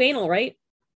 You do anal, right?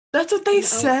 That's what they And I was,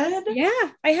 said. yeah,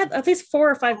 I had at least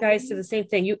 4 or 5 guys say Oh, the same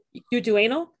thing. You do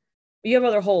anal? You have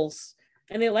other holes.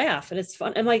 And they laugh and it's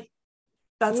fun. I'm like,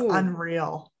 that's ooh,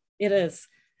 unreal. it is.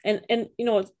 And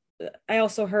I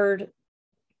also heard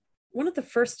one of the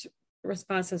first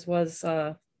responses was,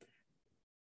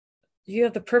 you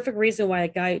have the perfect reason why a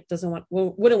guy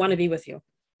wouldn't want to be with you.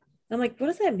 I'm like, what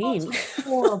does that That's mean?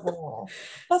 horrible.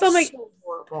 So I'm That's like, so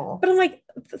horrible. but I'm like,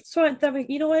 so I'm like,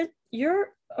 you know what? You're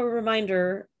a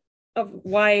reminder of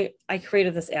why I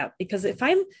created this app. Because if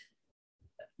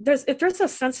there's a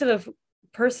sensitive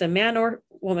person, man or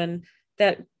woman,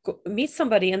 that meets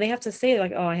somebody and they have to say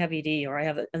like, oh, I have ED, or I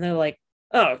have it, and they're like,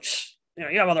 oh,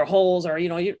 you have other holes, or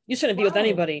you shouldn't be with Right.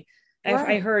 anybody. I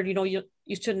Right. heard,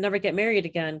 you should never get married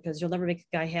again because you'll never make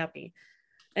a guy happy.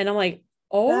 And I'm like,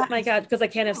 oh That my is God, because I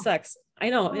can't have true. sex. I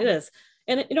know it Right. is.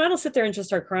 And I don't sit there and just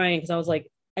start crying, because I was like,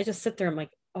 I just sit there. I'm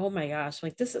like, oh my gosh,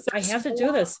 like I There's have to do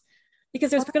more. this,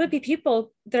 because there's going to Right. be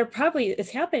people that are probably,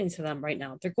 it's happening to them right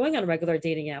now. They're going on regular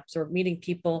dating apps or meeting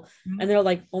people, and Mhm. they're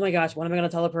like, oh my gosh, what am I going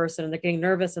to tell the person? And they're getting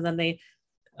nervous. And then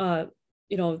uh,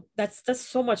 that's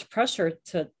so much pressure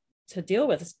to deal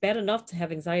with. It's bad enough to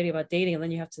have anxiety about dating, and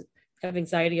then you have to have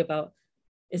anxiety about,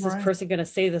 is this Right. person going to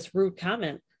say this rude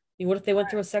comment? I mean, what if they went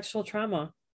through a sexual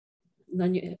trauma?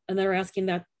 And they're asking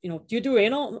that, do you do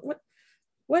anal?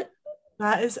 What,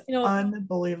 That is you know,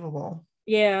 unbelievable.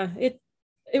 yeah,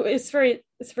 it's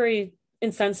very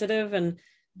insensitive. And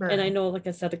I Very. know, like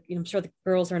I said, I'm sure the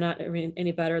girls are not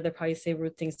any better. They probably say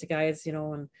rude things to guys,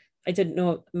 and I didn't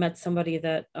know, met somebody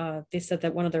that they said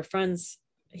that one of their friends,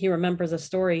 he remembers a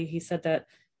story. He said that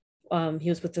he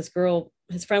was with this girl,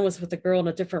 his friend was with a girl in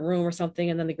a different room or something,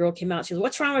 and then the girl came out. She was,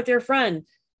 what's wrong with your friend?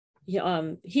 He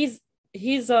has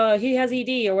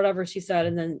ED or whatever she said.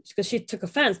 And then, because she took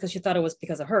offense, because she thought it was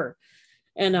because of her.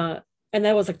 And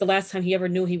that was like the last time he ever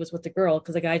knew he was with the girl,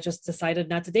 because the guy just decided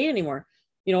not to date anymore,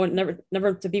 and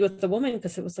never to be with the woman,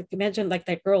 because it was like, imagine like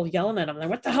that girl yelling at him, like,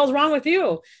 what the hell's wrong with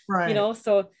you? Right.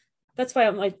 So that's why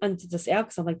I'm like on this app,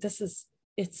 because I'm like,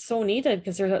 it's so needed,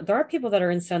 because there are people that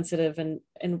are insensitive, and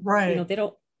Right. they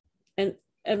don't. And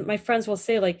and my friends will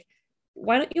say, like,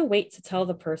 why don't you wait to tell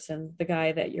the person, the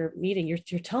guy that you're meeting, you're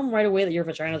telling them right away that your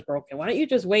vagina is broken. Why don't you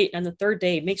just wait, on the third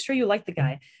day, make sure you like the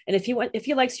guy, and if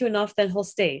he likes you enough, then he'll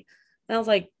stay. And I was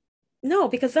like, no,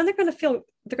 because then they're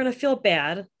gonna feel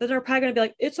bad. Then they're probably gonna be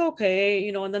like, it's okay,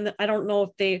 and then I don't know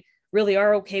if they really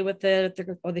are okay with it,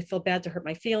 or they feel bad to hurt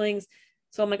my feelings.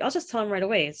 So I'm like, I'll just tell them right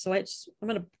away. So I'm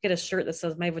gonna get a shirt that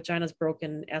says, my vagina's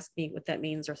broken, ask me what that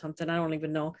means, or something. I don't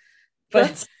even know. But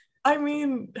That's, I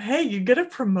mean, hey, you get to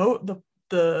promote the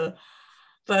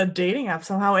the dating app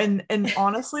somehow. And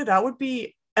honestly, that would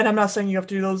be, and I'm not saying you have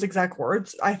to do those exact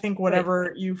words. I think right.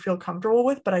 whatever you feel comfortable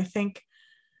with, but I think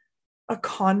a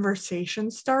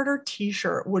conversation starter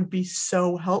t-shirt would be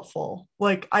so helpful.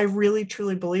 Like I really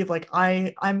truly believe, like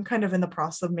I'm kind of in the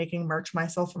process of making merch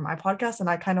myself for my podcast, and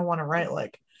I kind of want to write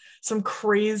like some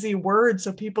crazy words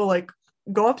so people like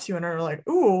go up to you and are like,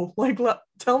 ooh, like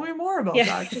tell me more about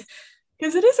Yeah. that,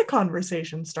 because it is a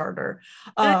conversation starter.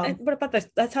 What about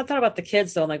that's how I thought about the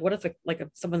kids though. Like, what if if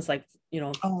someone's like,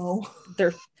 Oh,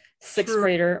 their sixth true.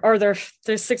 grader, or their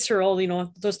 6 year old,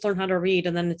 just learn how to read,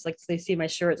 and then it's like they see my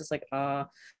shirt, it's like,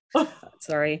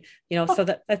 sorry, so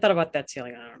that I thought about that too.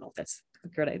 Like, I don't know if that's a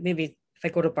good idea. Maybe if I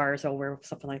go to bars, I'll wear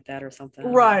something like that or something. I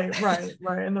don't know. Right, right,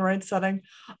 right, in the right setting.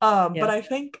 But Yeah.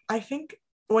 I think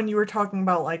when you were talking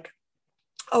about like,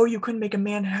 oh, you couldn't make a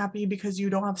man happy because you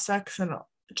don't have sex, and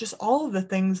just all of the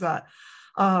things that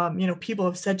people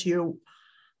have said to you,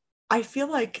 I feel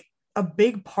like a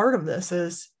big part of this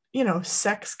is,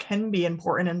 sex can be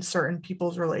important in certain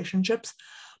people's relationships,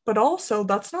 but also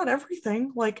that's not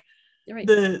everything. Like You're right.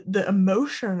 the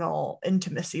emotional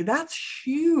intimacy, that's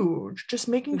huge. Just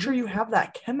making sure Hmm. you have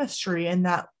that chemistry and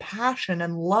that passion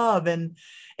and love and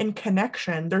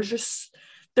connection.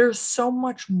 There's so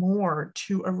much more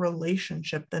to a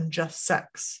relationship than just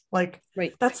sex. Like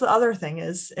Right. that's the other thing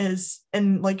is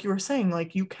and like you were saying,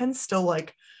 like you can still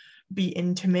like be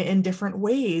intimate in different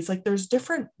ways. Like there's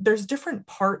different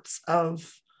parts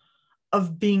of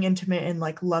being intimate and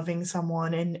like loving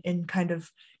someone and kind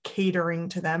of catering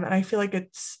to them. And I feel like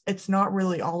it's not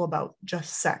really all about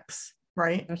just sex,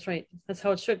 right? That's right. That's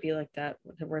how it should be, like that,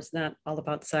 where it's not all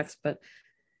about sex, but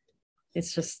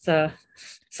it's just I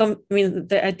mean,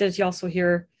 did you also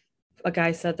hear a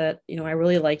guy said that, I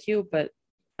really like you, but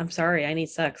I'm sorry, I need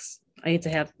sex. I need to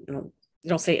have, you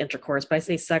don't say intercourse, but I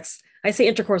say sex. I say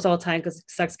intercourse all the time, because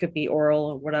sex could be oral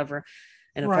or whatever.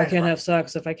 And if I Right, can't right. have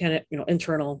sex, if I can't,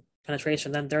 internal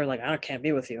penetration, then they're like, I can't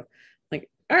be with you. Like,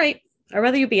 all right, I'd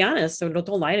rather you be honest. So don't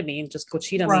lie to me and just go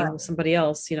cheat on me Right, with somebody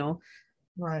else.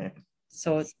 right.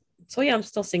 So, so yeah, I'm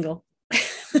still single.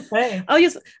 Hey,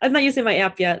 I'm not using my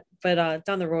app yet, but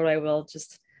down the road I will.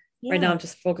 Just right now, yeah. I'm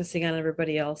just focusing on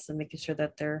everybody else and making sure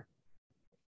that they're,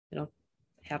 you know,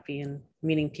 happy and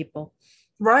meeting people.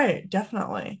 Right,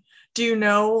 definitely. Do you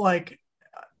know, like,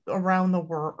 around the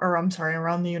world, or I'm sorry,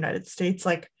 around the United States,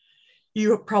 like,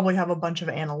 you probably have a bunch of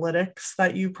analytics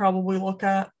that you probably look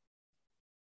at?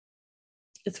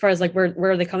 As far as like where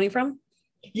are they coming from?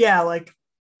 Yeah, like,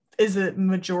 is it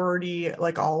majority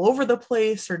like all over the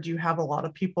place, or do you have a lot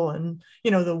of people in,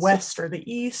 the So West or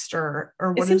the East, or it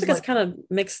what seems is like it's like? kind of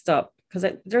mixed up because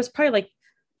there's probably like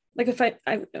if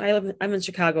I'm in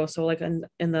Chicago, so like in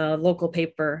the local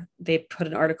paper they put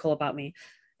an article about me,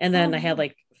 and then I had Oh,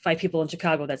 like five people in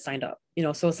Chicago that signed up,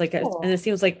 so it's like and cool. it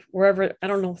seems like wherever I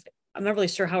don't know, I'm not really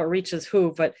sure how it reaches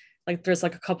who, but like there's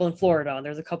like a couple in Florida and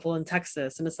there's a couple in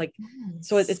Texas, and it's like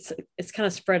so Nice. it's kind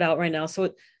of spread out right now.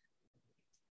 So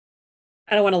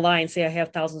I don't want to lie and say I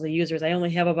have thousands of users. I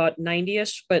only have about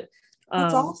 90ish, That's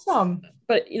um, awesome.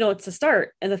 it's a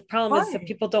start. And the problem is that Right.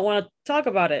 people don't want to talk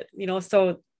about it,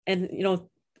 so and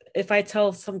if I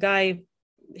tell some guy,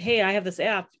 hey, I have this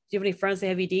app, do you have any friends that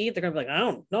have ED? They're gonna be like, I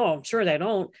don't know, I'm sure they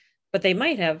don't, but they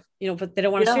might have, but they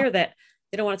don't want to Yeah. share that.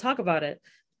 They don't want to talk about it,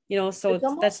 so It's that's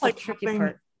almost the like tricky having,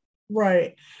 part.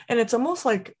 right. And it's almost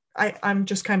like I'm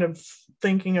just kind of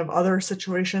thinking of other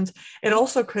situations. It Mhm.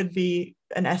 also could be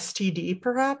an STD,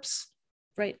 perhaps.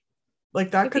 Right.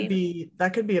 Like Could be.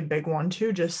 that could be a big one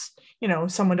too. Just,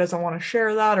 someone doesn't want to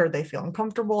share that, or they feel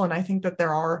uncomfortable. And I think that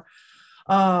there are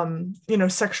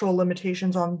sexual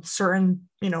limitations on certain,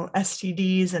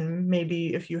 STDs, and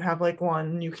maybe if you have like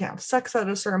one, you can't have sex at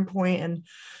a certain point. And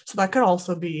so that could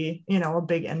also be, a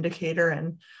big indicator.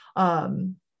 And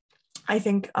um I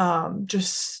think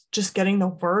just getting the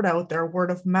word out there, word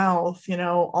of mouth,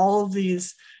 all of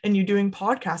these, and you doing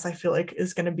podcasts, I feel like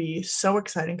is going to be so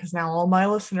exciting because now all my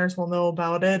listeners will know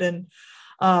about it. And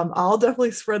I'll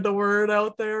definitely spread the word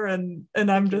out there. And I'm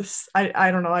Thank you. just, I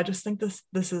don't know, I just think this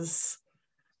is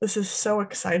so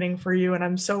exciting for you, and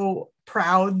I'm so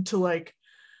proud to, like,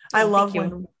 I Oh, love thank you.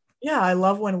 when, yeah, I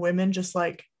love when women just,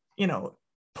 like,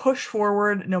 push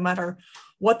forward no matter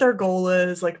what their goal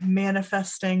is, like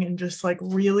manifesting and just like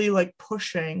really like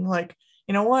pushing, like,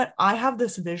 you know what, I have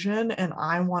this vision and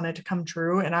I want it to come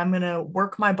true, and I'm going to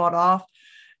work my butt off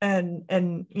and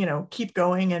keep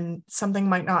going, and something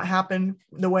might not happen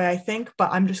the way I think,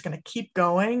 but I'm just going to keep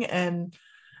going. And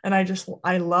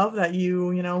I love that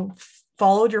you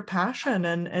followed your passion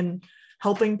and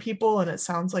helping people, and it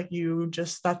sounds like you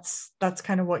just that's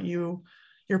kind of what you're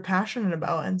passionate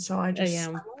about. And so I I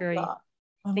am love very, that.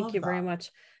 I thank love you very that. much.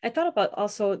 I thought about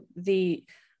also the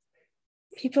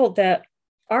people that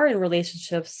are in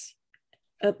relationships.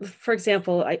 For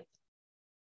example,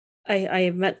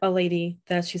 I met a lady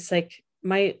that she's like,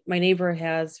 my neighbor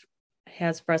has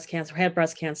breast cancer, had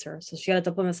breast cancer, so she had a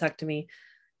double mastectomy,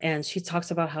 and she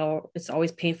talks about how it's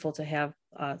always painful to have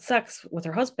sex with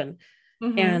her husband,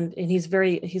 Mm-hmm. and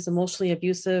he's emotionally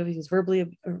abusive, he's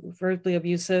verbally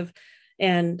abusive,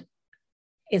 and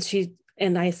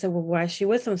and I said, well, why is she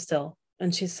with him still?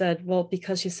 And she said, well,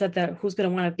 because she said that who's going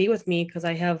to want to be with me because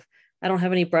I don't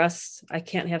have any breasts, I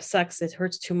can't have sex, it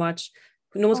hurts too much,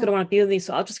 no one's going to Oh. want to be with me,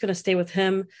 so I'm just going to stay with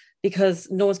him because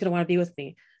no one's going to want to be with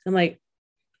me. I'm like,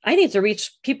 I need to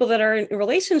reach people that are in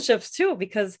relationships too,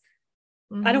 because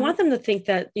I don't Mm-hmm. want them to think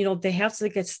that they have to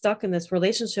get stuck in this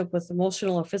relationship with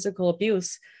emotional or physical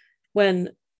abuse when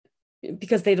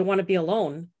because they don't want to be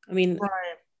alone. I mean,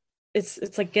 Right.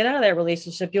 it's like, get out of that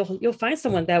relationship, you'll find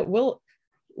someone that will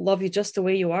love you just the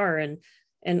way you are. And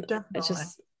it's Definitely.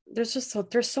 just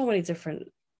there's so many different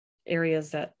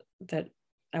areas that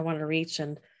I want to reach,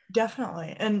 and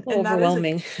Definitely. a little And that is a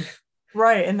overwhelming.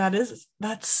 right. And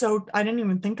that's so, I didn't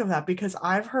even think of that, because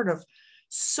I've heard of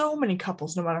so many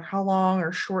couples, no matter how long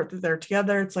or short that they're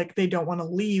together, it's like they don't want to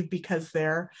leave because they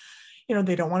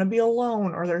don't want to be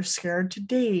alone, or they're scared to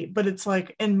date. But it's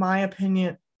like, in my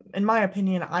opinion,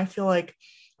 I feel like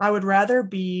I would rather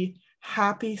be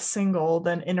happy single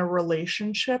than in a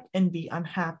relationship and be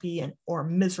unhappy and or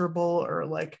miserable, or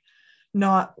like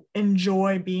not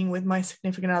enjoy being with my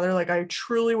significant other. Like, I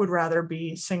truly would rather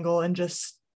be single and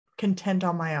just content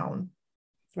on my own,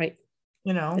 Right.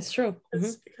 you know? It's true. Hmm.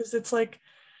 Because it's like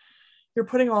you're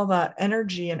putting all that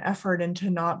energy and effort into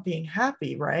not being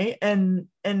happy, right? And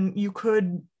you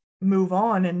could move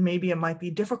on, and maybe it might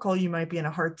be difficult, you might be in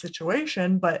a hard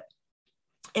situation, but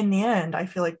in the end, I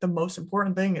feel like the most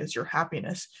important thing is your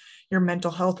happiness. Your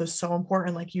mental health is so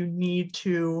important. Like, you need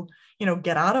to,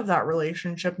 get out of that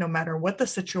relationship no matter what the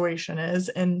situation is,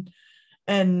 and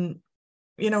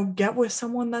get with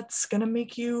someone that's going to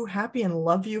make you happy and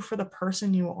love you for the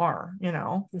person you are.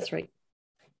 That's right.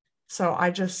 So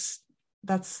I just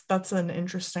that's an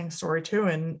interesting story too.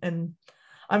 And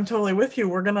I'm totally with you.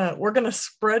 We're gonna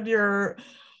spread your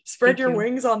Thank you.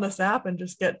 wings on this app and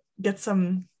just get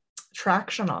some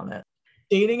traction on it.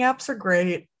 Dating apps are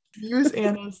great. Use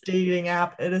Anna's dating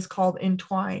app. It is called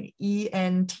Entwine,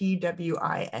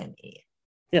 Entwine.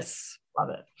 Yes. Love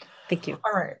it. Thank you.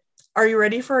 All right. Are you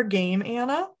ready for a game,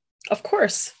 Anna? Of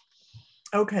course.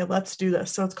 Okay, let's do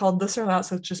this. So it's called This or That.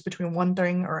 So it's just between one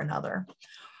thing or another.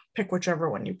 Pick whichever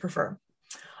one you prefer.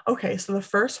 Okay, so the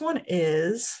first one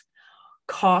is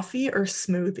coffee or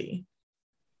smoothie.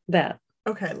 That.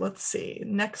 Okay, let's see.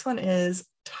 Next one is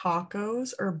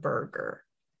tacos or burger.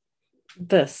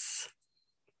 This.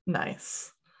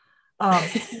 Nice.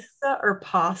 Pizza or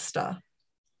pasta.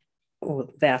 Oh,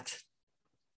 that.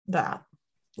 That.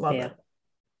 Love Yeah.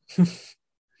 it.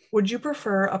 Would you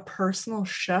prefer a personal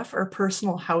chef or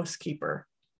personal housekeeper?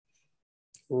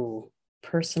 Ooh,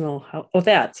 personal house. Oh,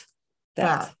 that.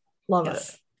 That. Love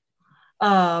Yes. it.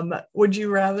 Would you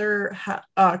rather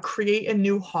create a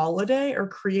new holiday or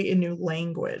create a new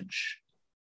language?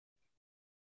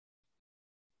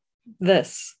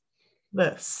 This.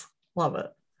 This. Love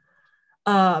it.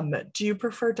 Do you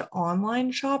prefer to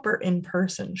online shop or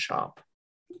in-person shop?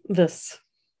 This.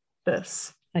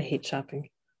 This. I hate shopping.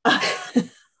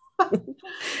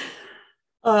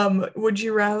 Would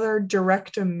you rather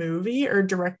direct a movie or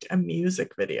direct a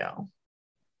music video?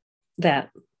 That.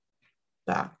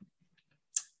 That.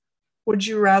 Would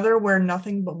you rather wear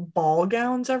nothing but ball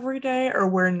gowns every day or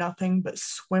wear nothing but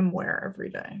swimwear every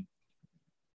day?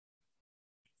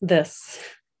 This.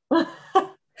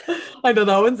 I know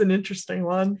that one's an interesting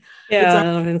one.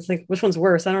 Yeah, it's like, which one's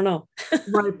worse? I don't know.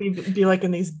 Right, be like in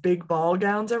these big ball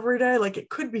gowns every day. Like it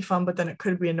could be fun, but then it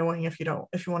could be annoying if you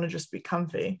want to just be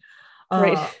comfy.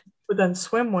 Right. But then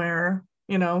swimwear,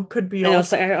 could be I know.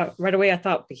 also. So right away I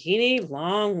thought bikini,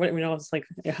 long. It's like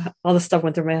all this stuff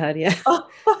went through my head. Yeah.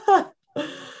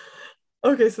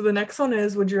 Okay, so the next one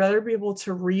is: would you rather be able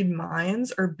to read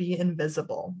minds or be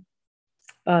invisible?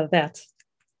 That.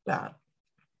 That.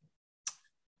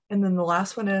 And then the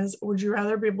last one is: would you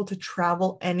rather be able to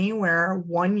travel anywhere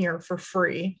 1 year for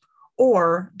free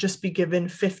or just be given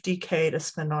 $50,000 to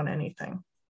spend on anything?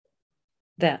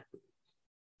 That.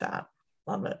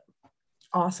 Love it.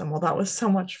 Awesome. Well, that was so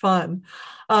much fun.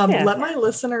 Yeah. Let my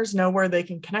listeners know where they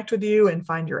can connect with you and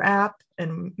find your app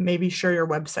and maybe share your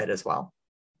website as well.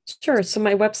 Sure. So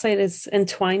my website is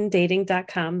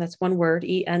entwinedating.com. That's one word,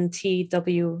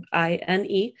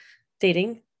 ENTWINE,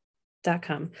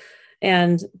 dating.com.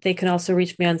 And they can also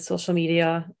reach me on social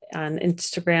media. On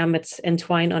Instagram, it's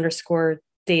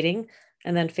entwine_dating.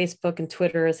 And then Facebook and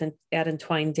Twitter is at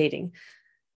Entwine Dating.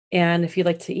 And if you'd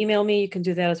like to email me, you can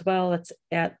do that as well. It's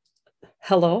at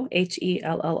hello,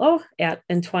 HELLO, at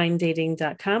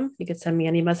entwinedating.com. You can send me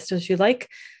any messages you like.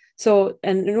 So,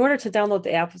 and in order to download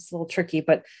the app, it's a little tricky,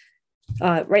 but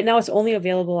right now it's only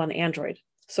available on Android.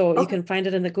 So You can find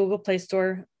it in the Google Play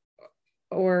Store,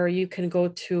 or you can go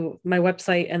to my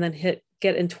website and then hit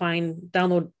get Entwine,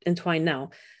 download Entwine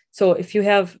now. So if you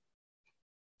have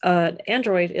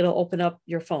Android, it'll open up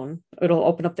your phone. It'll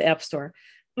open up the App Store.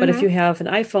 But if you have an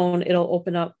iPhone, it'll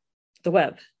open up the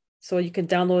web. So you can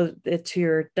download it to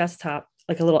your desktop,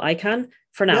 like a little icon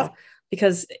for now,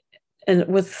 because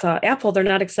with Apple, they're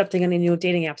not accepting any new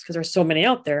dating apps because there's so many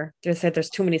out there. They said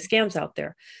there's too many scams out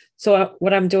there. So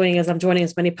what I'm doing is I'm joining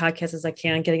as many podcasts as I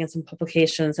can, getting in some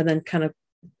publications, and then kind of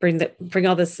bring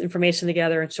all this information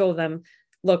together and show them,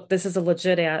 look, this is a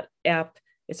legit app.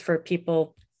 It's for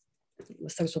people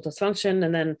with sexual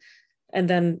dysfunction. And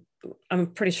then I'm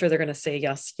pretty sure they're going to say,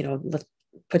 yes, let's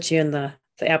put you in the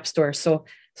App Store. So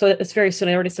it's very soon.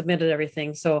 I already submitted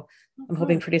everything. So I'm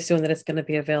hoping pretty soon that it's going to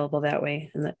be available that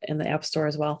way in the App Store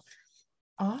as well.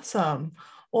 Awesome.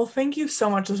 Well, thank you so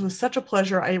much. This was such a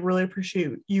pleasure. I really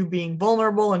appreciate you being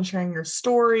vulnerable and sharing your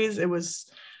stories. It was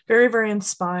very, very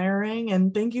inspiring.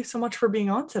 And thank you so much for being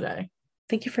on today.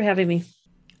 Thank you for having me.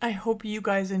 I hope you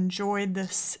guys enjoyed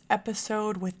this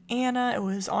episode with Anna. It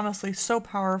was honestly so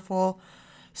powerful.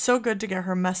 So good to get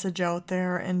her message out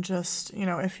there. And just,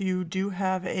 if you do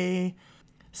have a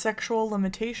sexual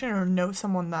limitation or know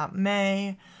someone that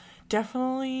may,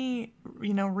 definitely,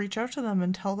 reach out to them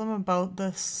and tell them about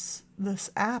this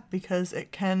app, because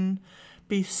it can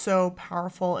be so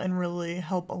powerful and really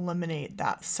help eliminate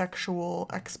that sexual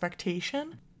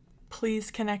expectation.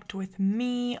 Please connect with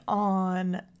me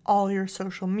on all your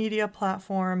social media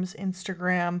platforms: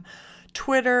 Instagram,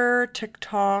 Twitter,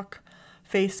 TikTok,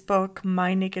 Facebook,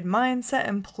 My Naked Mindset.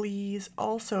 And please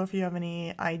also, if you have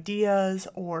any ideas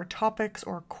or topics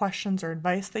or questions or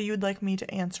advice that you'd like me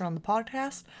to answer on the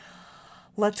podcast,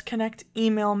 let's connect.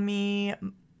 Email me,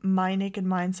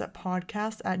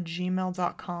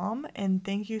 mynakedmindsetpodcast@gmail.com. And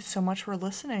thank you so much for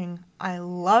listening. I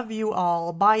love you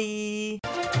all. Bye.